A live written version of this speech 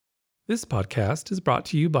This podcast is brought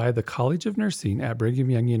to you by the College of Nursing at Brigham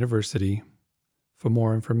Young University. For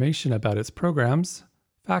more information about its programs,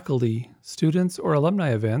 faculty, students, or alumni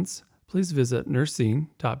events, please visit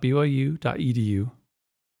nursing.byu.edu.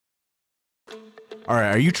 All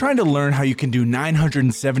right, are you trying to learn how you can do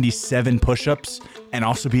 977 push-ups and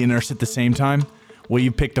also be a nurse at the same time? Well,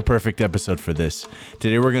 you picked the perfect episode for this.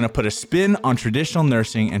 Today, we're going to put a spin on traditional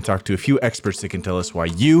nursing and talk to a few experts that can tell us why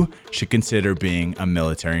you should consider being a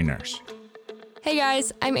military nurse. Hey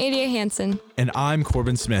guys, I'm Adia Hansen. And I'm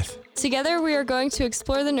Corbin Smith. Together, we are going to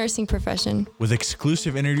explore the nursing profession with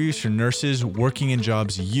exclusive interviews for nurses working in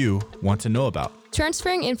jobs you want to know about.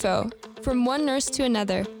 Transferring info from one nurse to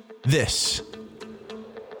another. This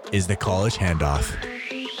is the College Handoff.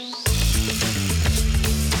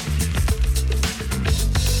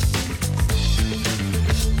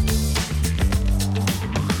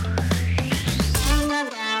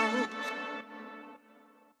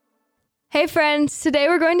 Hey friends, today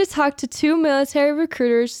we're going to talk to two military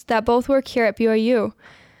recruiters that both work here at BYU.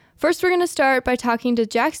 First, we're going to start by talking to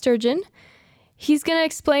Jack Sturgeon. He's going to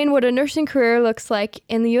explain what a nursing career looks like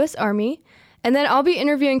in the U.S. Army, and then I'll be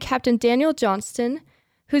interviewing Captain Daniel Johnston,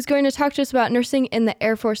 who's going to talk to us about nursing in the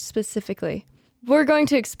Air Force specifically. We're going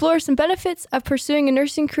to explore some benefits of pursuing a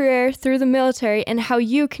nursing career through the military and how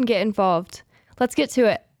you can get involved. Let's get to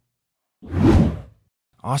it.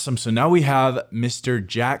 Awesome. So now we have Mr.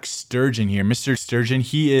 Jack Sturgeon here. Mr. Sturgeon,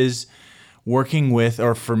 he is working with,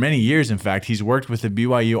 or for many years, in fact, he's worked with the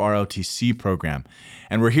BYU ROTC program.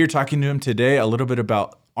 And we're here talking to him today a little bit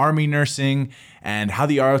about Army nursing and how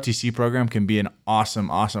the ROTC program can be an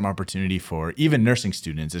awesome opportunity for even nursing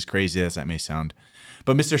students, as crazy as that may sound.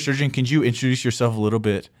 But Mr. Sturgeon, can you introduce yourself a little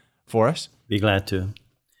bit for us? Be glad to.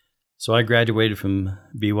 So I graduated from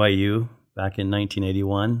BYU back in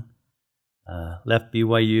 1981. Left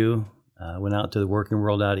BYU, went out to the working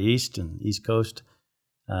world out east and East Coast.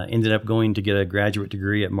 Ended up going to get a graduate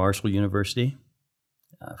degree at Marshall University.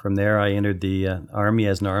 From there, I entered the Army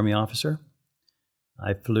as an Army officer.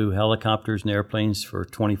 I flew helicopters and airplanes for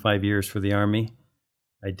 25 years for the Army.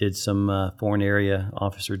 I did some foreign area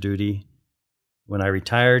officer duty. When I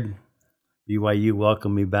retired, BYU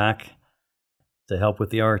welcomed me back to help with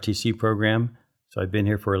the ROTC program. So I've been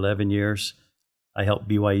here for 11 years. I help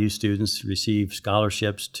BYU students receive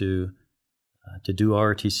scholarships to do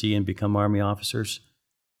ROTC and become Army officers.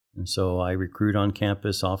 And so I recruit on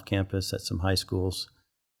campus, off campus, at some high schools.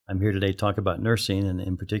 I'm here today to talk about nursing, and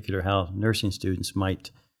in particular how nursing students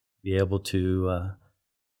might be able to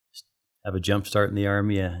have a jump start in the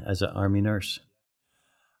Army as an Army nurse.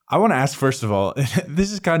 I want to ask, first of all,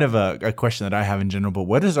 this is kind of a question that I have in general, but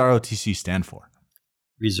what does ROTC stand for?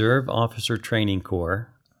 Reserve Officer Training Corps.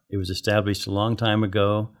 It was established a long time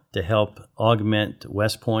ago to help augment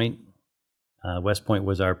West Point. West Point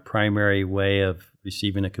was our primary way of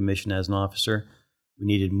receiving a commission as an officer. We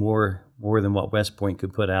needed more than what West Point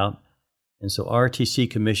could put out. And so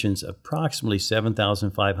ROTC commissions approximately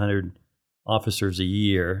 7,500 officers a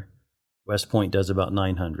year. West Point does about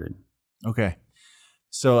 900. Okay.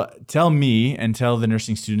 So tell me and tell the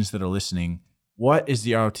nursing students that are listening, what is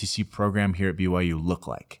the ROTC program here at BYU look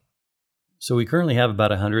like? So we currently have about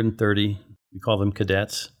 130, we call them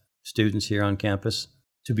cadets, students here on campus.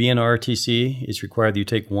 To be in ROTC, it's required that you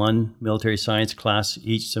take one military science class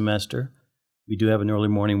each semester. We do have an early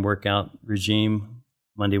morning workout regime,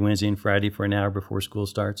 Monday, Wednesday, and Friday for an hour before school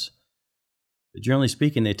starts. But generally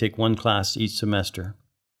speaking, they take one class each semester.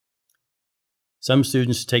 Some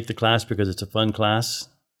students take the class because it's a fun class.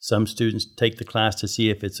 Some students take the class to see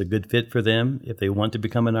if it's a good fit for them, if they want to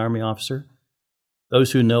become an Army officer.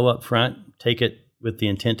 Those who know up front take it with the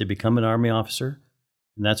intent to become an Army officer,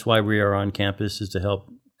 and that's why we are on campus, is to help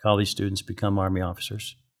college students become Army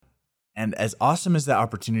officers. And as awesome as that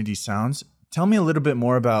opportunity sounds, tell me a little bit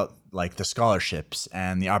more about like the scholarships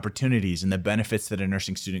and the opportunities and the benefits that a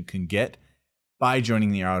nursing student can get by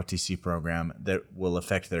joining the ROTC program that will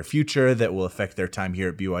affect their future, that will affect their time here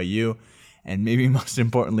at BYU, and maybe most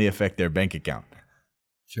importantly, affect their bank account.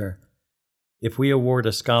 Sure. If we award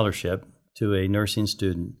a scholarship to a nursing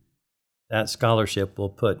student, that scholarship will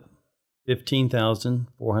put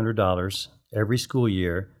 $15,400 every school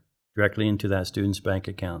year directly into that student's bank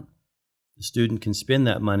account. The student can spend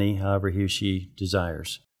that money however he or she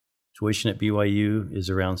desires. Tuition at BYU is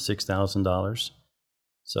around $6,000.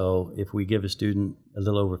 So if we give a student a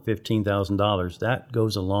little over $15,000, that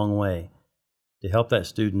goes a long way to help that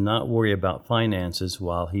student not worry about finances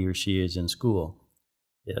while he or she is in school.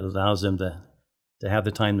 It allows them to have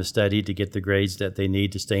the time to study, to get the grades that they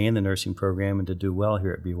need to stay in the nursing program and to do well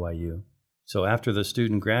here at BYU. So after the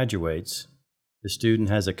student graduates, the student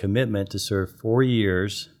has a commitment to serve 4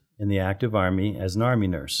 years in the active Army as an Army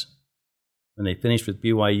nurse. When they finish with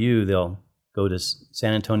BYU, they'll go to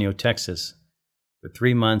San Antonio, Texas for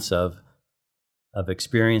 3 months of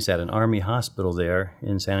experience at an Army hospital there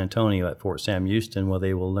in San Antonio at Fort Sam Houston, where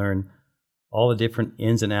they will learn all the different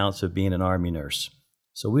ins and outs of being an Army nurse.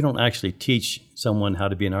 So we don't actually teach someone how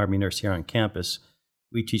to be an Army nurse here on campus.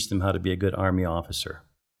 We teach them how to be a good Army officer.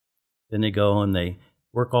 Then they go and they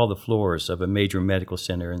work all the floors of a major medical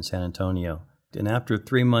center in San Antonio. And after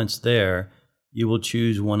 3 months there, you will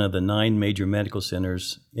choose one of the 9 major medical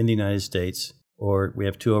centers in the United States, or we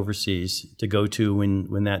have 2 overseas, to go to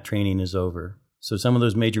when that training is over. So some of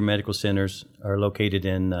those major medical centers are located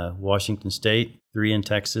in Washington State, 3 in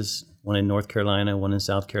Texas, 1 in North Carolina, 1 in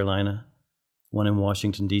South Carolina, 1 in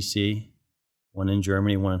Washington, D.C., 1 in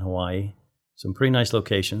Germany, 1 in Hawaii. Some pretty nice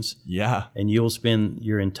locations. Yeah. And you'll spend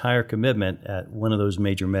your entire commitment at one of those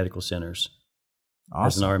major medical centers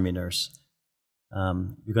as an Army nurse.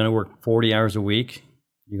 You're going to work 40 hours a week.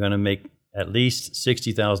 You're going to make at least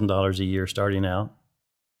 $60,000 a year starting out.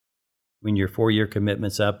 When your 4-year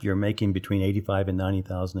commitment's up, you're making between $85,000 and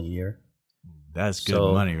 $90,000 a year. That's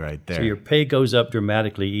good money right there. So your pay goes up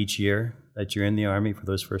dramatically each year that you're in the Army for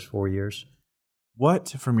those first 4 years. What,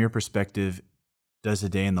 from your perspective, does a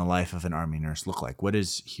day in the life of an Army nurse look like? What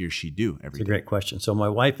does he or she do every day? It's a great question. So my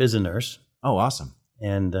wife is a nurse. Oh, awesome.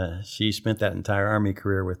 And she spent that entire Army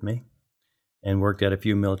career with me and worked at a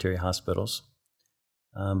few military hospitals.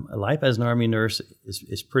 A life as an Army nurse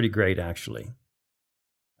is pretty great, actually.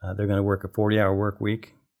 They're going to work a 40-hour work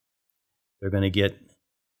week. They're going to get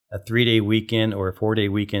a 3-day weekend or a 4-day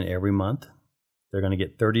weekend every month. They're going to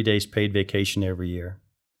get 30 days paid vacation every year.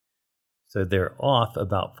 So they're off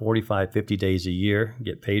about 45, 50 days a year,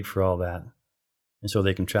 get paid for all that. And so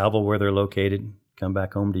they can travel where they're located, come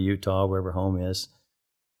back home to Utah, wherever home is.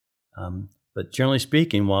 But generally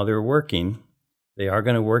speaking, while they're working, they are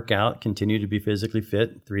going to work out, continue to be physically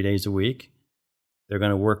fit 3 days a week. They're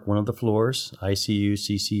going to work one of the floors, ICU,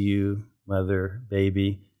 CCU, mother,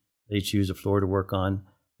 baby. They choose a floor to work on.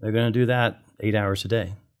 They're going to do that 8 hours a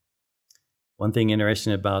day. One thing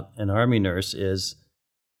interesting about an Army nurse is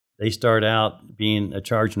they start out being a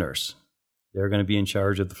charge nurse. They're going to be in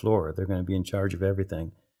charge of the floor. They're going to be in charge of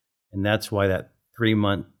everything. And that's why that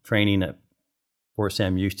 3-month training at Fort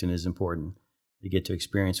Sam Houston is important. They get to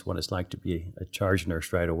experience what it's like to be a charge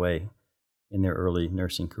nurse right away in their early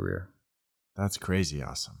nursing career. That's crazy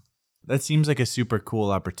awesome. That seems like a super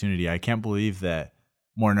cool opportunity. I can't believe that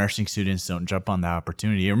more nursing students don't jump on that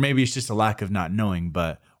opportunity. Or maybe it's just a lack of not knowing,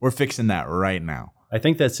 but we're fixing that right now. I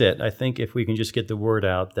think that's it. I think if we can just get the word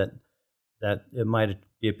out that it might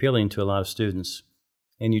be appealing to a lot of students.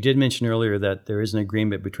 And you did mention earlier that there is an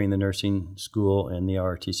agreement between the nursing school and the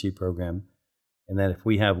ROTC program, and that if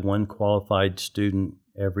we have one qualified student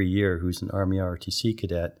every year who's an Army ROTC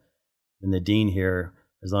cadet, then the dean here,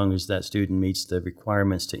 as long as that student meets the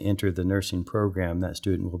requirements to enter the nursing program, that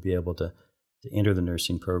student will be able to enter the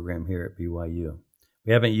nursing program here at BYU.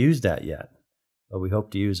 We haven't used that yet, but we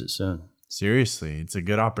hope to use it soon. Seriously, it's a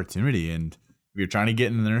good opportunity. And if you're trying to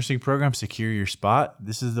get in the nursing program, secure your spot,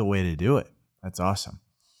 this is the way to do it. That's awesome.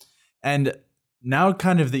 And now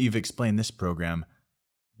kind of that you've explained this program,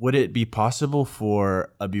 would it be possible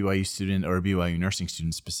for a BYU student or a BYU nursing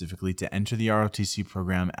student specifically to enter the ROTC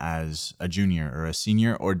program as a junior or a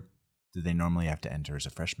senior, or do they normally have to enter as a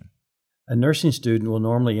freshman? A nursing student will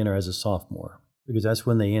normally enter as a sophomore because that's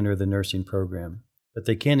when they enter the nursing program. But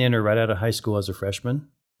they can enter right out of high school as a freshman,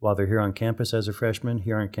 while they're here on campus as a freshman,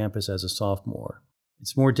 here on campus as a sophomore.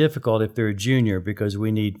 It's more difficult if they're a junior because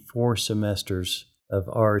we need 4 semesters of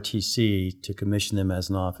ROTC to commission them as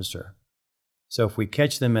an officer. So if we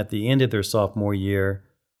catch them at the end of their sophomore year,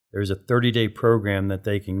 there's a 30-day program that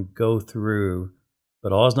they can go through,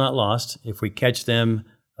 but all is not lost. If we catch them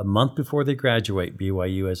a month before they graduate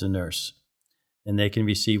BYU as a nurse, then they can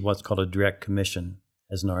receive what's called a direct commission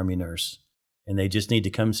as an Army nurse. And they just need to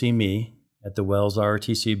come see me at the Wells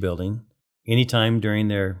ROTC building anytime during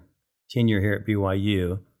their tenure here at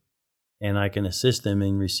BYU, and I can assist them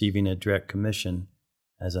in receiving a direct commission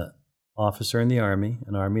as an officer in the Army,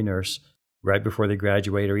 an Army nurse, right before they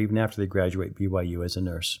graduate or even after they graduate BYU as a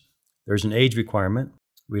nurse. There's an age requirement.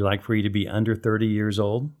 We like for you to be under 30 years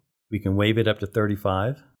old. We can waive it up to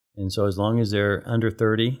 35. And so as long as they're under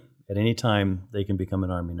 30, at any time, they can become an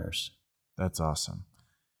Army nurse. That's awesome.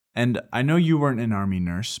 And I know you weren't an Army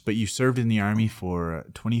nurse, but you served in the Army for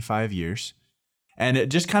 25 years. And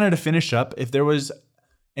just kind of to finish up, if there was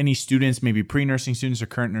any students, maybe pre-nursing students or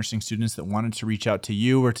current nursing students that wanted to reach out to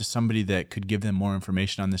you or to somebody that could give them more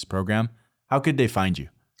information on this program, how could they find you?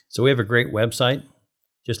 So we have a great website.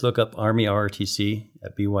 Just look up Army ROTC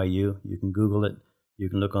at BYU. You can Google it. You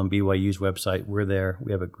can look on BYU's website. We're there.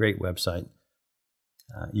 We have a great website.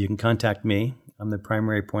 You can contact me. I'm the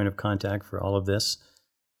primary point of contact for all of this.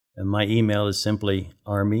 And my email is simply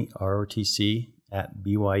Army, ROTC,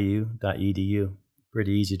 @byu.edu.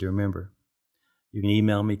 Pretty easy to remember. You can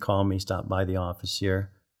email me, call me, stop by the office here,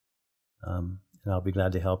 and I'll be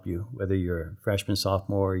glad to help you. Whether you're a freshman,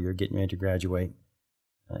 sophomore, or you're getting ready to graduate,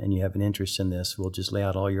 and you have an interest in this, we'll just lay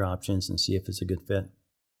out all your options and see if it's a good fit.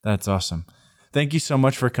 That's awesome. Thank you so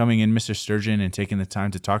much for coming in, Mr. Sturgeon, and taking the time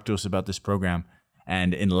to talk to us about this program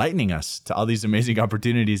and enlightening us to all these amazing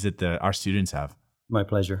opportunities that our students have. My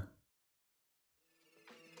pleasure.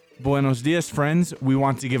 Buenos dias, friends. We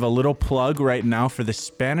want to give a little plug right now for the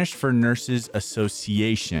Spanish for Nurses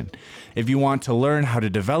Association. If you want to learn how to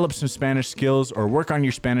develop some Spanish skills or work on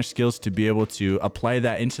your Spanish skills to be able to apply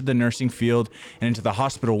that into the nursing field and into the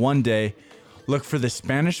hospital one day, look for the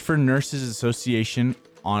Spanish for Nurses Association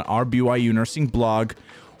on our BYU Nursing blog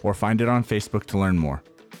or find it on Facebook to learn more.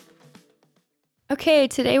 Okay,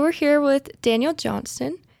 today we're here with Daniel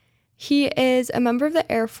Johnston. He is a member of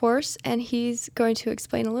the Air Force, and he's going to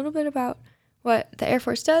explain a little bit about what the Air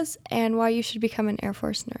Force does and why you should become an Air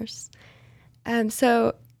Force nurse.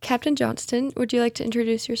 So, Captain Johnston, would you like to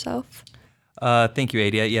introduce yourself? Thank you,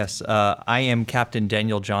 Adia. Yes, I am Captain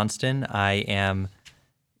Daniel Johnston. I am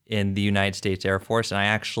in the United States Air Force, and I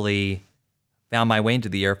actually found my way into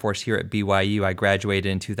the Air Force here at BYU. I graduated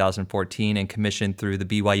in 2014 and commissioned through the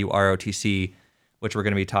BYU ROTC, which we're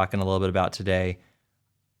going to be talking a little bit about today.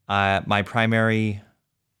 My primary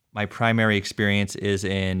experience is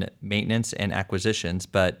in maintenance and acquisitions,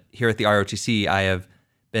 but here at the ROTC, I have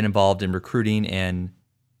been involved in recruiting and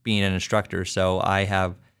being an instructor, so I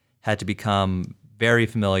have had to become very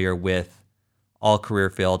familiar with all career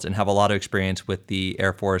fields and have a lot of experience with the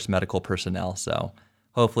Air Force medical personnel, so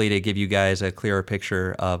hopefully to give you guys a clearer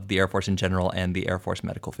picture of the Air Force in general and the Air Force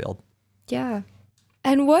medical field. Yeah.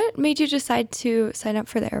 And what made you decide to sign up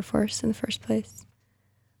for the Air Force in the first place?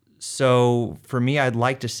 So for me, I'd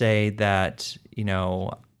like to say that,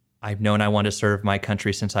 I've known I wanted to serve my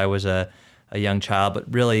country since I was a young child,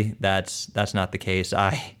 but really that's not the case.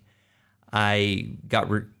 I got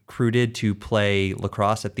recruited to play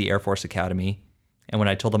lacrosse at the Air Force Academy. And when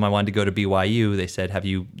I told them I wanted to go to BYU, they said, have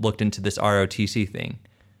you looked into this ROTC thing?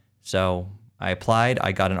 So I applied,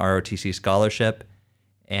 I got an ROTC scholarship,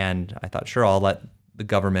 and I thought, sure, I'll let the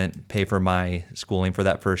government pay for my schooling for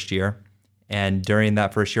that first year. And during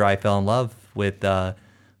that first year, I fell in love with the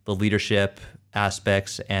leadership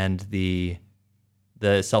aspects and the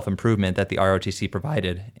self-improvement that the ROTC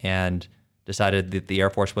provided, and decided that the Air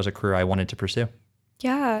Force was a career I wanted to pursue.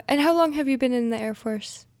 Yeah. And how long have you been in the Air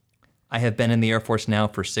Force? I have been in the Air Force now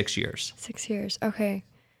for 6 years. 6 years. Okay.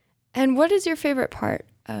 And what is your favorite part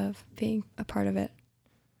of being a part of it?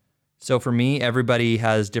 So for me, everybody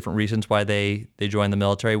has different reasons why they join the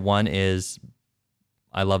military. One is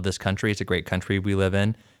I love this country. It's a great country we live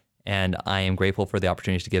in, and I am grateful for the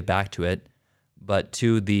opportunities to give back to it. But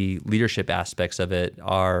two, the leadership aspects of it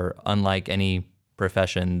are unlike any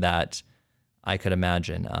profession that I could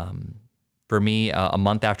imagine. For me, a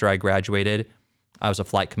month after I graduated, I was a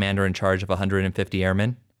flight commander in charge of 150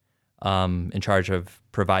 airmen, in charge of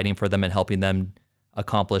providing for them and helping them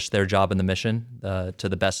accomplish their job in the mission to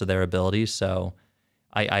the best of their abilities. So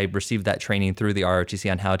I received that training through the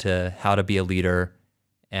ROTC on how to be a leader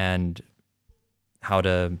and how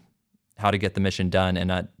to get the mission done, and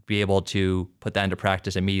not be able to put that into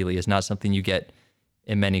practice immediately is not something you get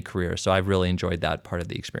in many careers. So I've really enjoyed that part of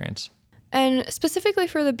the experience. And specifically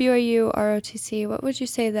for the BYU ROTC, what would you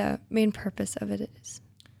say the main purpose of it is?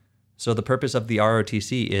 So the purpose of the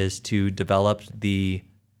ROTC is to develop the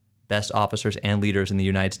best officers and leaders in the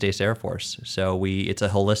United States Air Force. So it's a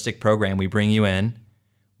holistic program. We bring you in,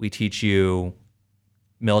 we teach you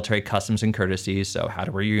military customs and courtesies, so how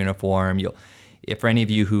to wear your uniform. If for any of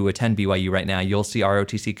you who attend BYU right now, you'll see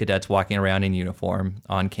ROTC cadets walking around in uniform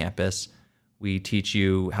on campus. We teach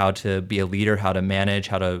you how to be a leader, how to manage,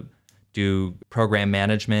 how to do program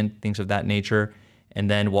management, things of that nature. And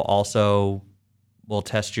then we'll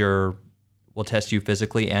test you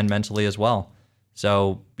physically and mentally as well.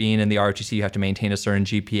 So being in the ROTC, you have to maintain a certain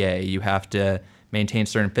GPA. You have to maintain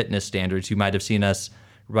certain fitness standards. You might have seen us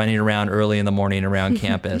running around early in the morning around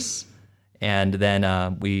campus. And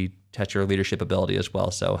then we test your leadership ability as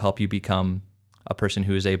well. So help you become a person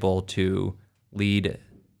who is able to lead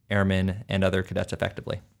airmen and other cadets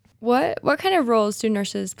effectively. What kind of roles do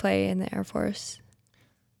nurses play in the Air Force?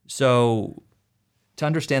 So to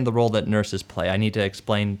understand the role that nurses play, I need to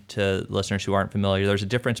explain to listeners who aren't familiar, there's a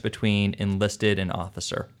difference between enlisted and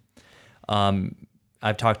officer.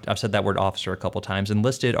 I've said that word officer a couple times.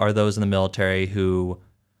 Enlisted are those in the military who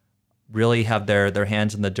really have their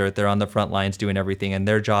hands in the dirt. They're on the front lines doing everything, and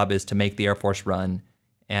their job is to make the Air Force run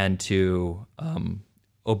and to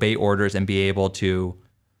obey orders and be able to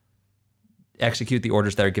execute the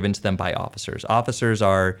orders that are given to them by officers. Officers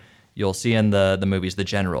are, you'll see in the movies, the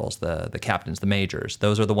generals, the captains, the majors.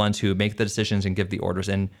 Those are the ones who make the decisions and give the orders.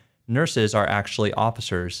 And nurses are actually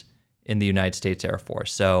officers in the United States Air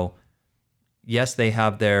Force. So yes, they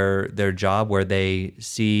have their job where they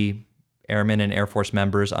see airmen and Air Force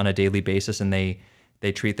members on a daily basis, and they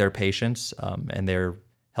treat their patients, and they're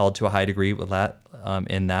held to a high degree with that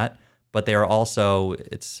in that. But they are also,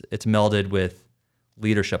 it's melded with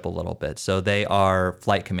leadership a little bit. So they are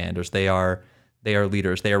flight commanders. They are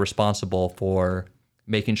leaders. They are responsible for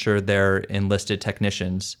making sure their enlisted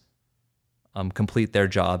technicians complete their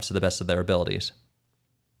jobs to the best of their abilities.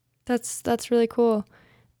 That's really cool.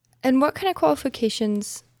 And what kind of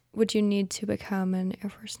qualifications would you need to become an Air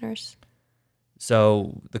Force nurse?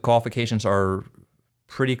 So the qualifications are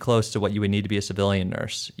pretty close to what you would need to be a civilian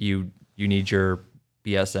nurse. You need your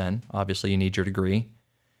BSN, obviously you need your degree,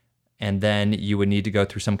 and then you would need to go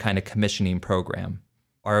through some kind of commissioning program.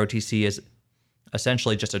 ROTC is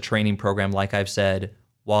essentially just a training program, like I've said,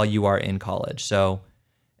 while you are in college. So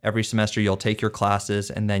every semester you'll take your classes,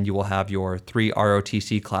 and then you will have your 3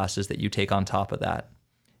 ROTC classes that you take on top of that.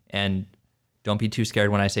 And don't be too scared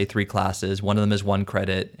when I say 3 classes. One of them is 1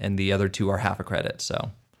 credit, and the other 2 are half a credit.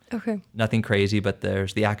 So okay, nothing crazy, but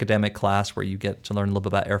there's the academic class where you get to learn a little bit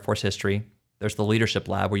about Air Force history. There's the leadership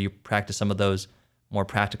lab where you practice some of those more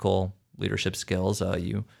practical leadership skills.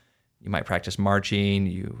 You might practice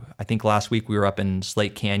marching. I think last week we were up in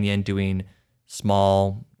Slate Canyon doing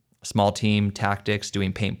small team tactics,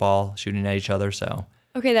 doing paintball, shooting at each other. So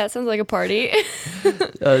okay, that sounds like a party.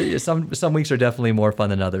 some weeks are definitely more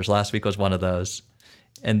fun than others. Last week was one of those.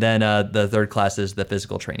 And then the third class is the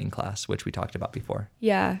physical training class, which we talked about before.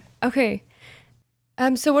 Yeah. Okay.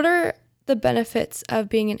 So what are the benefits of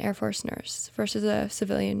being an Air Force nurse versus a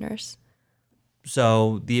civilian nurse?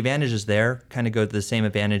 So the advantages there kind of go to the same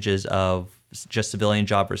advantages of just civilian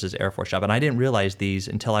job versus Air Force job. And I didn't realize these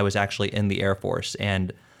until I was actually in the Air Force.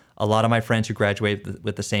 And a lot of my friends who graduated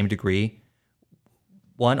with the same degree,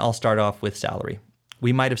 one, I'll start off with salary.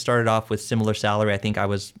 We might have started off with similar salary. I think I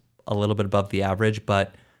was a little bit above the average,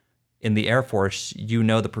 but in the Air Force, you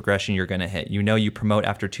know the progression you're going to hit. You know you promote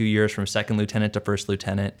after 2 years from second lieutenant to first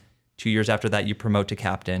lieutenant. 2 years after that, you promote to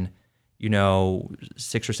captain.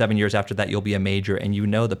 6 or 7 years after that, you'll be a major, and you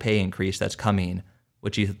know the pay increase that's coming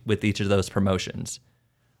with each of those promotions.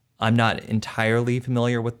 I'm not entirely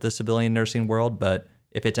familiar with the civilian nursing world, but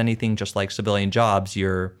if it's anything just like civilian jobs,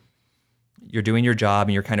 you're doing your job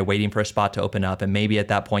and you're kind of waiting for a spot to open up, and maybe at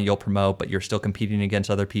that point you'll promote, but you're still competing against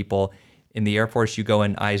other people. In the Air Force, you go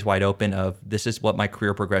in eyes wide open of, this is what my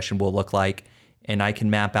career progression will look like, and I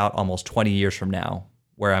can map out almost 20 years from now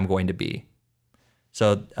where I'm going to be.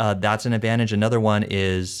 So that's an advantage. Another one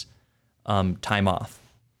is time off.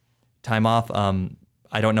 Time off,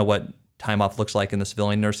 I don't know what time off looks like in the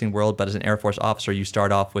civilian nursing world, but as an Air Force officer, you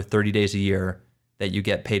start off with 30 days a year that you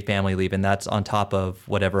get paid family leave, and that's on top of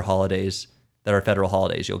whatever holidays that are federal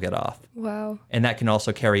holidays you'll get off. Wow. And that can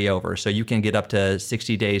also carry over. So you can get up to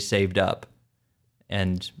 60 days saved up.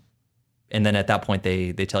 And then at that point,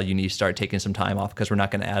 they tell you need to start taking some time off because we're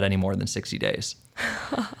not going to add any more than 60 days.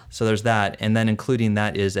 So there's that. And then including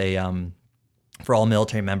that is for all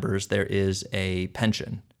military members, there is a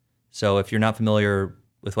pension. So if you're not familiar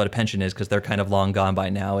with what a pension is, because they're kind of long gone by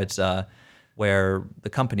now, it's where the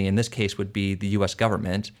company, in this case would be the U.S.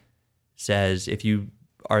 government, says if you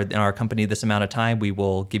are in our company this amount of time, we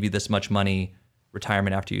will give you this much money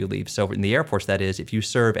retirement after you leave. So in the Air Force, that is, if you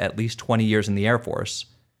serve at least 20 years in the Air Force,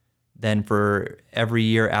 then for every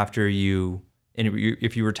year after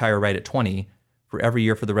if you retire right at 20, for every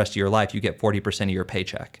year for the rest of your life, you get 40% of your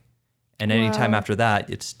paycheck. And any time after that,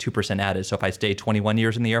 it's 2% added. So if I stay 21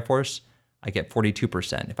 years in the Air Force, I get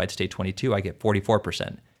 42%. If I'd stay 22, I get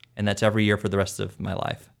 44%. And that's every year for the rest of my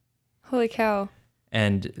life. Holy cow.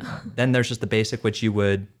 And then there's just the basic, which you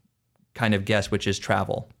would kind of guess, which is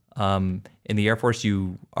travel. In the Air Force,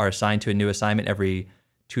 you are assigned to a new assignment every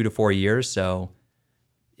 2 to 4 years. So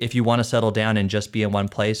if you want to settle down and just be in one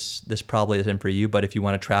place, this probably isn't for you. But if you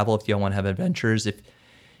want to travel, if you want to have adventures, if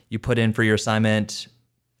you put in for your assignment,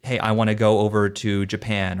 hey, I want to go over to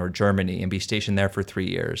Japan or Germany and be stationed there for 3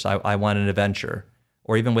 years. I want an adventure.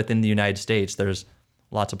 Or even within the United States, there's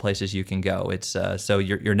lots of places you can go. It's so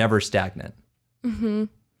you're never stagnant. Mm-hmm.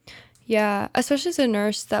 Yeah, especially as a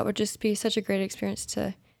nurse, that would just be such a great experience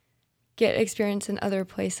to get experience in other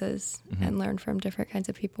places and learn from different kinds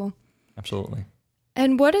of people. Absolutely.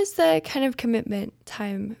 And what is the kind of commitment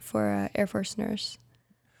time for an Air Force nurse?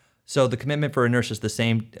 So the commitment for a nurse is the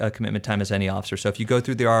same commitment time as any officer. So if you go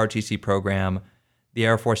through the ROTC program, the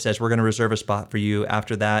Air Force says, we're going to reserve a spot for you.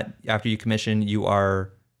 After that, after you commission, you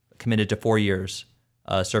are committed to 4 years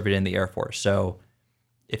serving in the Air Force. So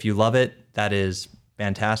if you love it, that is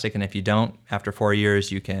fantastic. And if you don't, after 4 years,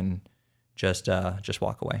 you can just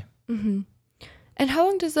walk away. Mm-hmm. And how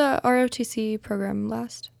long does the ROTC program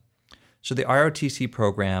last? So the ROTC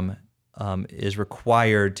program is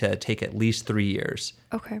required to take at least 3 years.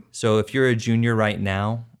 Okay. So if you're a junior right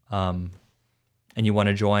now and you want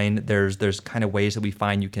to join, there's kind of ways that we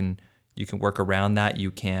find you can work around that.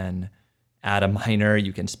 You can add a minor,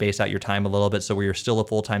 you can space out your time a little bit so where you're still a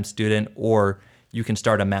full-time student, or you can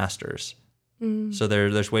start a master's. So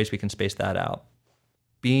there's ways we can space that out.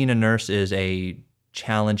 Being a nurse is a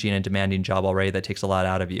challenging and demanding job already that takes a lot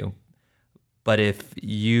out of you. But if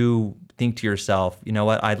you think to yourself, you know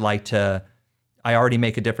what, I already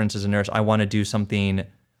make a difference as a nurse. I want to do something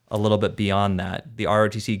a little bit beyond that. The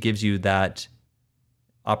ROTC gives you that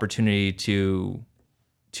opportunity to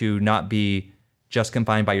not be just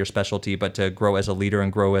confined by your specialty, but to grow as a leader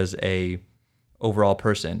and grow as a overall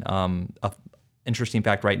person. Interesting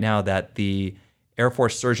fact right now that the Air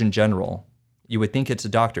Force Surgeon General, you would think it's a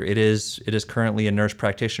doctor. It is currently a nurse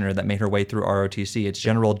practitioner that made her way through ROTC. It's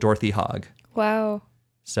General Dorothy Hogg. Wow.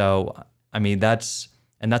 So, I mean, that's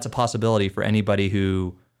a possibility for anybody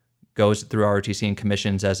who goes through ROTC and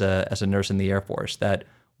commissions as a nurse in the Air Force, that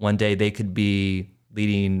one day they could be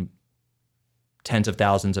leading tens of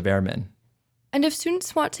thousands of airmen. And if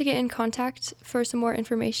students want to get in contact for some more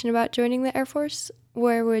information about joining the Air Force,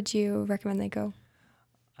 where would you recommend they go?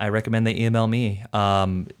 I recommend they email me,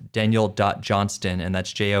 Daniel.Johnston, and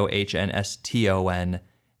that's Johnston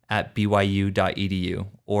 @byu.edu,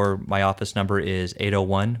 or my office number is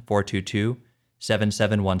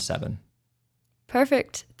 801-422-7717.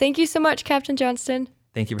 Perfect. Thank you so much, Captain Johnston.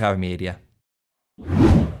 Thank you for having me, Adia.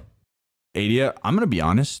 Adia, I'm going to be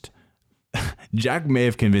honest. Jack may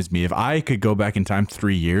have convinced me if I could go back in time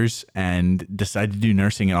 3 years and decide to do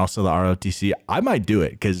nursing and also the ROTC, I might do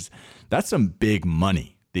it, because that's some big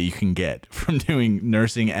money that you can get from doing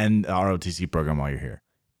nursing and the ROTC program while you're here.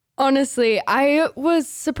 Honestly, I was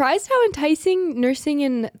surprised how enticing nursing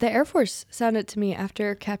in the Air Force sounded to me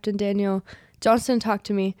after Captain Daniel Johnston talked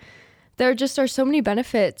to me. There just are so many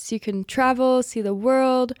benefits. You can travel, see the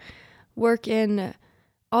world, work in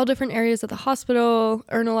all different areas of the hospital,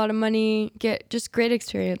 earn a lot of money, get just great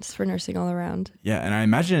experience for nursing all around. Yeah, and I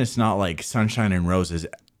imagine it's not like sunshine and roses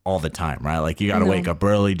all the time, right? Like you got to wake up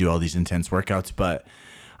early, do all these intense workouts. But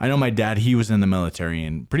I know my dad, he was in the military,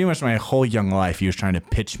 and pretty much my whole young life, he was trying to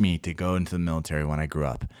pitch me to go into the military when I grew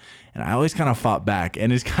up. And I always kind of fought back.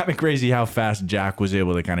 And it's kind of crazy how fast Jack was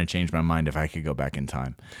able to kind of change my mind if I could go back in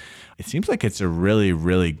time. It seems like it's a really,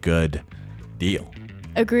 really good deal.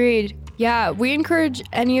 Agreed. Yeah, we encourage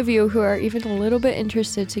any of you who are even a little bit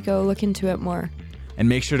interested to go look into it more. And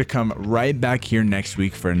make sure to come right back here next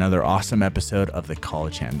week for another awesome episode of the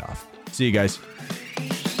College Handoff. See you guys.